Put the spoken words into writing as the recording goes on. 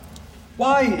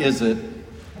Why is it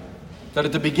that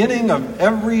at the beginning of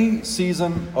every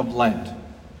season of Lent,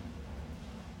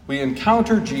 we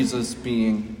encounter Jesus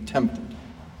being tempted?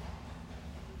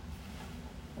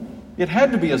 It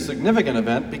had to be a significant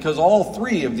event because all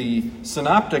three of the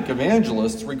synoptic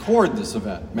evangelists record this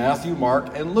event: Matthew,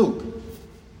 Mark, and Luke.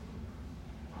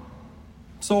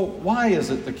 So why is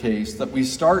it the case that we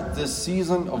start this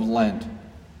season of Lent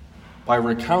by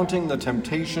recounting the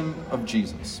temptation of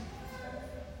Jesus?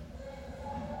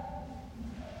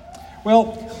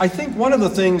 Well, I think one of the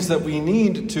things that we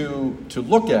need to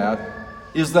look at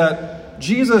is that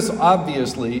Jesus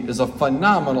obviously is a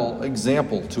phenomenal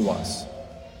example to us.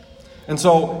 And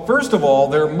so, first of all,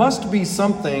 there must be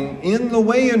something in the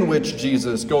way in which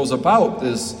Jesus goes about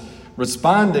this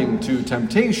responding to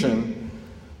temptation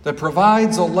that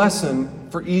provides a lesson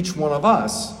for each one of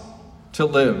us to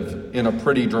live in a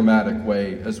pretty dramatic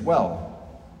way as well.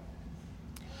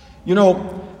 You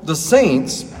know, the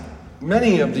saints,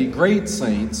 many of the great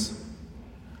saints,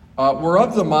 were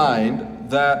of the mind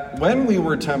that when we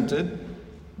were tempted,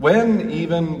 when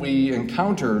even we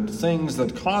encountered things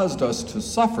that caused us to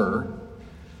suffer,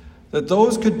 that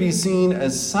those could be seen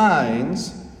as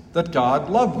signs that God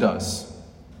loved us.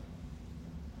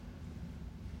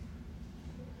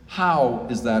 How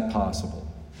is that possible?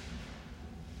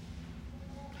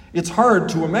 It's hard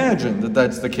to imagine that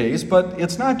that's the case, but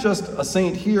it's not just a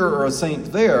saint here or a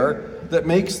saint there that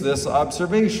makes this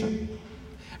observation.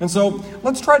 And so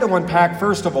let's try to unpack,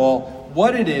 first of all,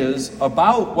 what it is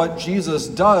about what Jesus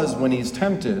does when he's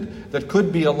tempted that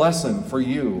could be a lesson for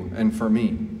you and for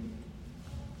me.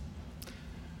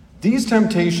 These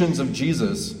temptations of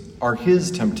Jesus are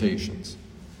his temptations.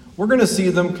 We're going to see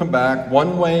them come back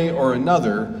one way or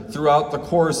another throughout the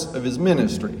course of his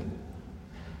ministry.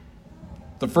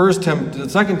 The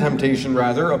second temptation,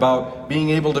 about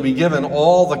being able to be given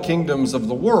all the kingdoms of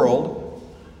the world,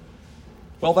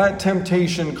 well, that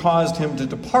temptation caused him to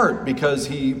depart because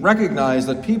he recognized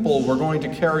that people were going to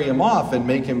carry him off and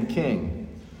make him king.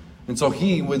 And so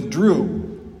he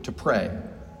withdrew to pray.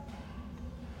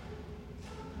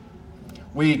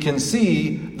 We can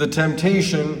see the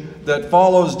temptation that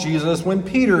follows Jesus when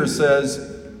Peter says,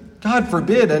 "God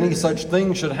forbid any such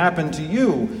thing should happen to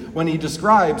you," when he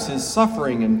describes his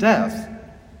suffering and death.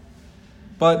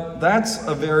 But that's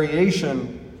a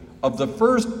variation of the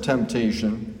first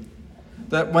temptation,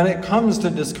 that when it comes to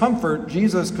discomfort,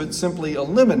 Jesus could simply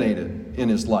eliminate it in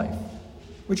his life,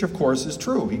 which of course is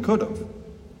true. He could have,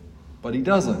 but he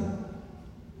doesn't.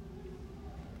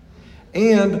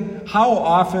 And how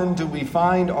often do we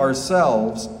find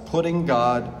ourselves putting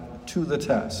God to the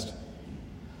test?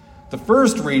 The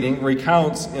first reading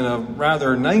recounts in a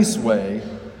rather nice way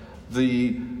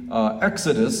the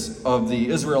exodus of the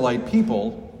Israelite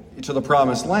people to the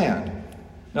promised land.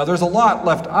 Now, there's a lot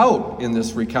left out in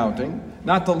this recounting,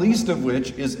 not the least of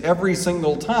which is every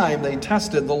single time they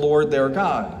tested the Lord their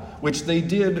God, which they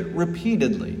did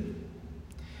repeatedly.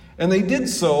 And they did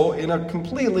so in a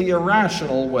completely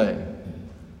irrational way.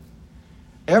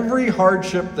 Every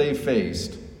hardship they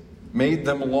faced made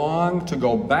them long to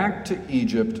go back to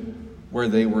Egypt where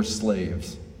they were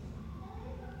slaves.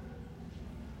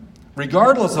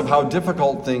 Regardless of how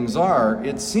difficult things are,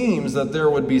 it seems that there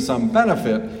would be some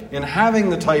benefit in having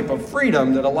the type of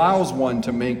freedom that allows one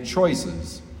to make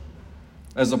choices,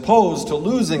 as opposed to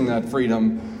losing that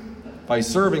freedom by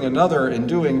serving another and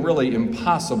doing really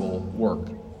impossible work.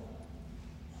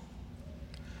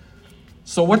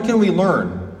 So what can we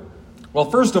learn? Well,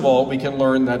 first of all, we can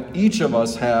learn that each of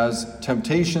us has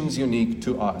temptations unique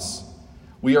to us.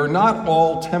 We are not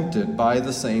all tempted by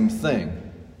the same thing.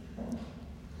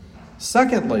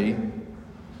 Secondly,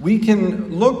 we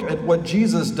can look at what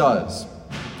Jesus does.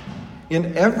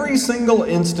 In every single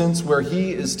instance where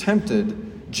he is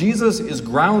tempted, Jesus is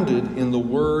grounded in the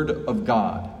Word of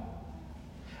God.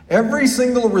 Every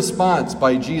single response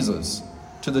by Jesus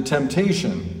to the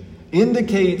temptation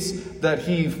indicates that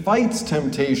he fights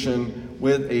temptation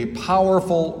with a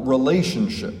powerful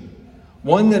relationship,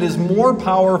 one that is more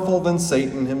powerful than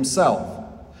Satan himself.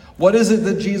 What is it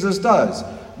that Jesus does?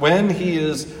 When he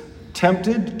is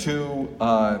tempted to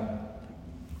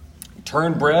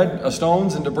turn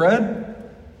stones into bread,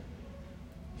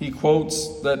 he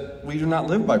quotes that we do not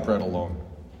live by bread alone.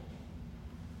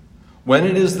 When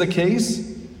it is the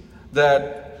case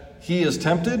that he is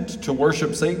tempted to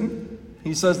worship Satan,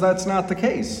 he says that's not the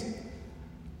case.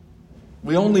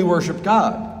 We only worship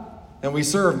God, and we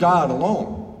serve God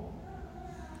alone.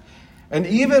 And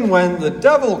even when the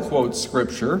devil quotes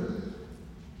Scripture,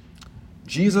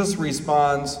 Jesus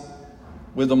responds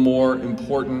with a more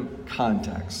important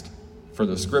context for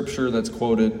the Scripture that's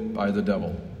quoted by the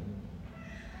devil.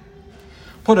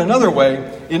 Put another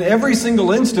way, in every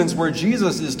single instance where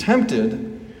Jesus is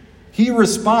tempted, he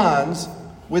responds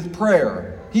with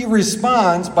prayer. He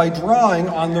responds by drawing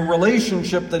on the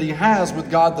relationship that he has with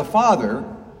God the Father,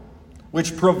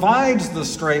 which provides the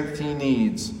strength he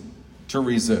needs to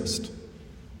resist.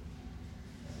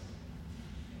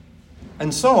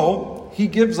 And so, he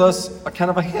gives us a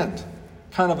kind of a hint,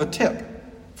 kind of a tip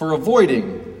for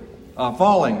avoiding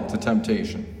falling to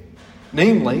temptation.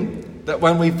 Namely, that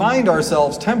when we find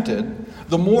ourselves tempted,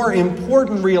 the more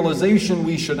important realization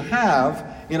we should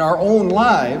have in our own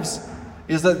lives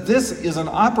is that this is an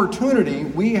opportunity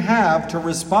we have to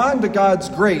respond to God's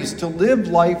grace to live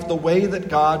life the way that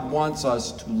God wants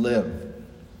us to live.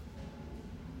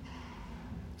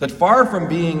 That far from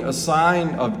being a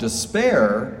sign of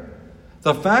despair,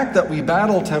 the fact that we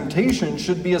battle temptation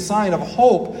should be a sign of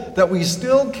hope that we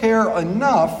still care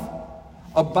enough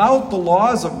about the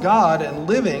laws of God and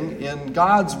living in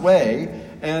God's way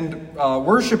and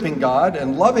worshiping God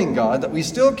and loving God, that we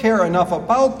still care enough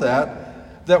about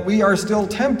that we are still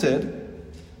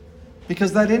tempted,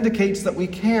 because that indicates that we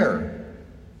care.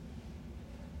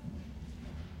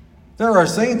 There are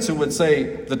saints who would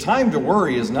say the time to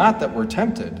worry is not that we're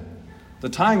tempted. The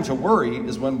time to worry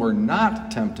is when we're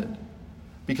not tempted,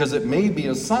 because it may be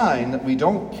a sign that we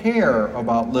don't care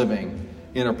about living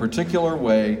in a particular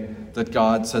way that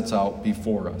God sets out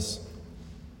before us.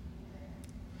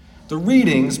 The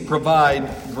readings provide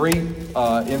great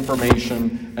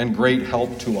information and great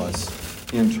help to us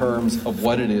in terms of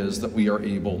what it is that we are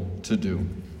able to do.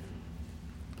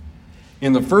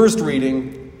 In the first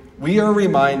reading, we are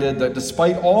reminded that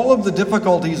despite all of the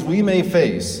difficulties we may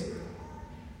face,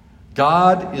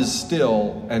 God is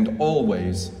still and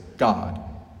always God.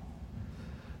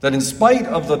 That in spite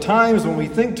of the times when we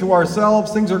think to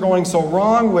ourselves, things are going so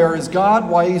wrong, where is God?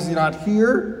 Why is he not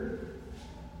here?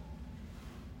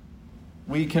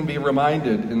 We can be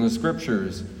reminded in the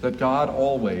scriptures that God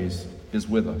always is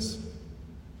with us.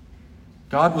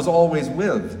 God was always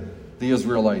with the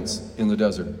Israelites in the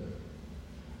desert.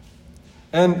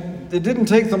 And it didn't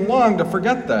take them long to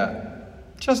forget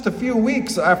that. Just a few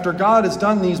weeks after God has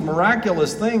done these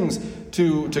miraculous things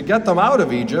to get them out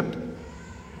of Egypt,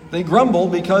 they grumble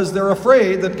because they're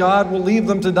afraid that God will leave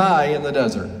them to die in the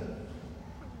desert.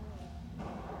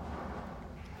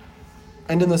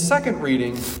 And in the second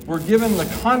reading, we're given the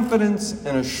confidence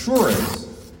and assurance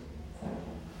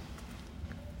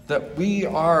that we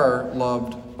are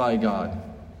loved by God.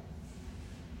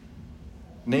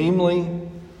 Namely,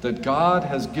 that God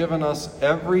has given us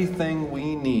everything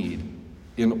we need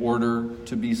in order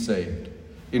to be saved,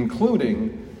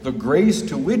 including the grace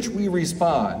to which we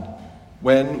respond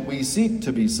when we seek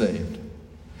to be saved.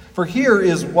 For here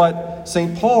is what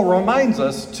St. Paul reminds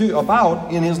us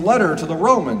about in his letter to the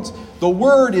Romans. The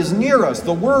Word is near us,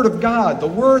 the Word of God, the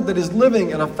Word that is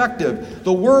living and effective,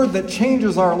 the Word that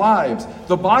changes our lives,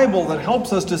 the Bible that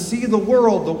helps us to see the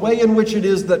world the way in which it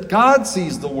is that God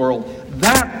sees the world.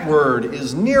 That Word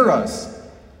is near us.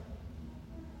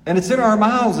 And it's in our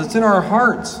mouths, it's in our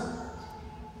hearts.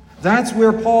 That's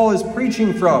where Paul is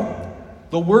preaching from.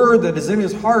 The Word that is in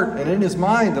his heart and in his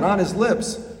mind and on his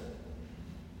lips.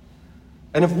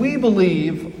 And if we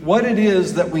believe what it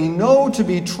is that we know to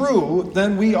be true,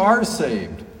 then we are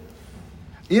saved.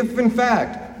 If, in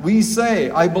fact, we say,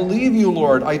 I believe you,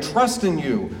 Lord, I trust in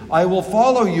you, I will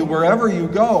follow you wherever you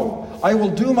go, I will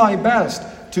do my best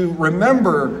to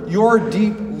remember your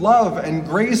deep love and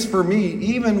grace for me,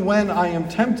 even when I am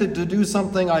tempted to do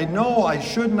something I know I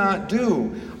should not do,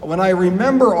 when I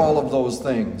remember all of those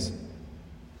things,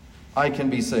 I can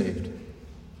be saved.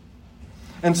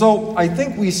 And so I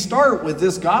think we start with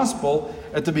this gospel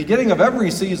at the beginning of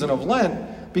every season of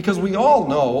Lent, because we all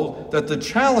know that the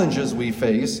challenges we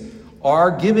face are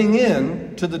giving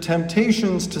in to the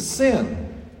temptations to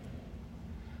sin.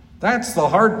 That's the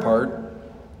hard part.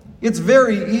 It's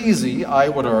very easy, I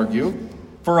would argue,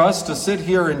 for us to sit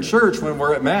here in church when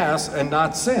we're at Mass and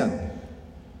not sin.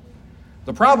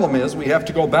 The problem is we have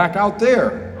to go back out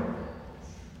there.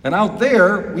 And out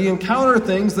there, we encounter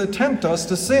things that tempt us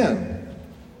to sin.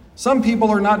 Some people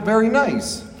are not very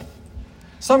nice.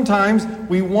 Sometimes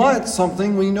we want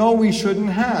something we know we shouldn't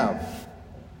have.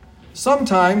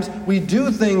 Sometimes we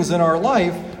do things in our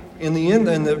life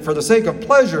for the sake of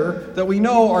pleasure that we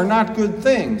know are not good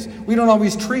things. We don't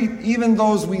always treat even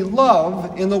those we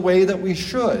love in the way that we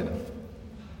should.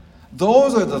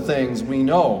 Those are the things we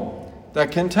know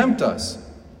that can tempt us.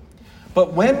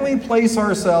 But when we place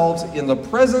ourselves in the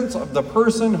presence of the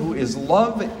person who is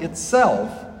love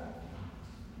itself,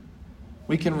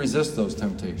 we can resist those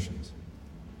temptations.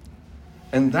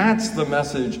 And that's the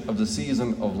message of the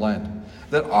season of Lent.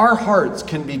 that our hearts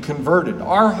can be converted,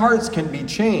 our hearts can be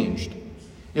changed,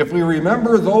 if we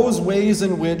remember those ways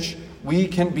in which we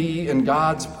can be in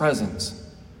God's presence.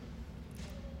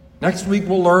 Next week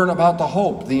we'll learn about the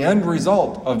hope, the end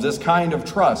result of this kind of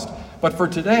trust. But for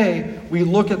today, we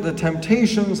look at the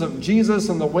temptations of Jesus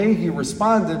and the way he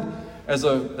responded as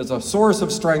a source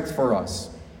of strength for us.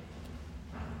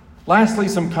 Lastly,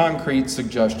 some concrete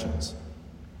suggestions.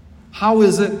 How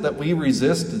is it that we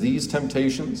resist these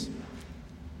temptations?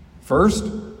 First,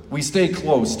 we stay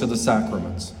close to the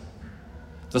sacraments.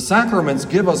 The sacraments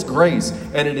give us grace,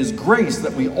 and it is grace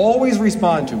that we always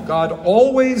respond to. God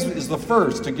always is the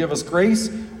first to give us grace.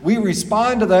 We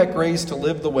respond to that grace to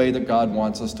live the way that God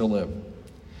wants us to live.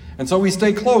 And so we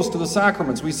stay close to the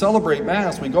sacraments. We celebrate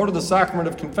Mass. We go to the sacrament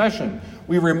of confession.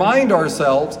 We remind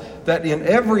ourselves that in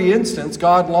every instance,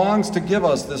 God longs to give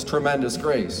us this tremendous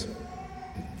grace.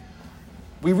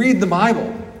 We read the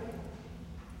Bible.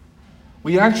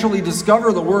 We actually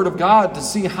discover the Word of God to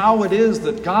see how it is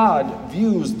that God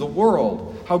views the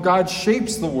world, how God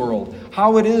shapes the world,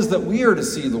 how it is that we are to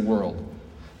see the world.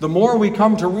 The more we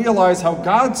come to realize how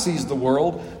God sees the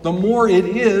world, the more it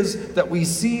is that we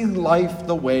see life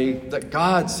the way that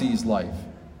God sees life.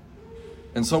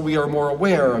 And so we are more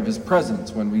aware of his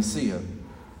presence when we see it.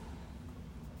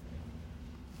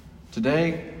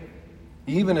 Today,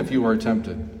 even if you are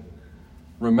tempted,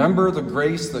 remember the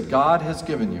grace that God has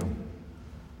given you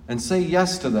and say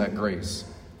yes to that grace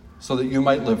so that you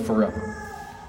might live forever.